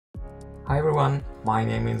Hi everyone, my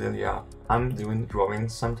name is Ilya. I'm doing drawing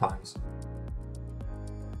sometimes.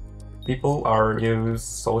 People use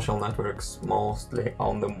social networks mostly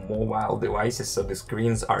on the mobile devices, so the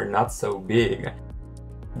screens are not so big.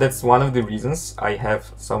 That's one of the reasons I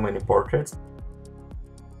have so many portraits.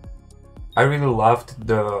 I really loved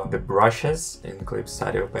the brushes in Clip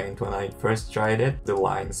Studio Paint when I first tried it. The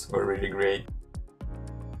lines were really great.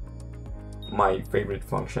 My favorite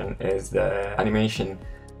function is the animation.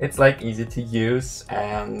 It's like easy to use,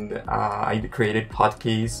 and I created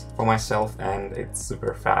hotkeys for myself, and it's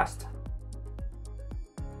super fast.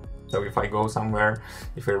 So if I go somewhere,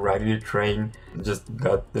 if I ride the train, just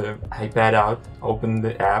got the iPad out, open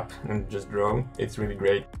the app and just draw. It's really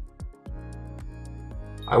great.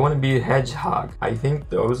 I want to be a hedgehog. I think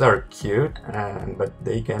those are cute, but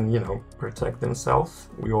they can, protect themselves.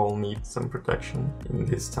 We all need some protection in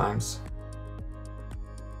these times.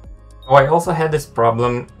 Oh, I also had this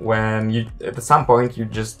problem when at some point you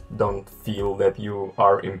just don't feel that you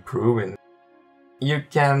are improving. You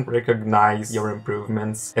can't recognize your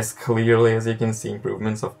improvements as clearly as you can see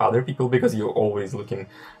improvements of other people because you're always looking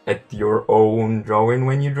at your own drawing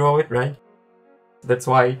when you draw it, right? That's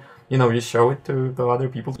why, you show it to other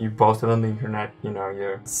people, you post it on the internet,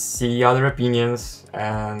 you see other opinions,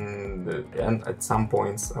 and at some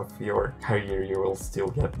points of your career you will still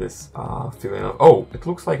get this feeling of, oh, it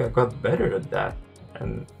looks like I got better at that,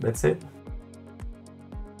 and that's it.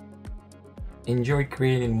 Enjoy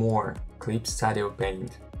creating more. Clip Studio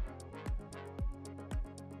Paint.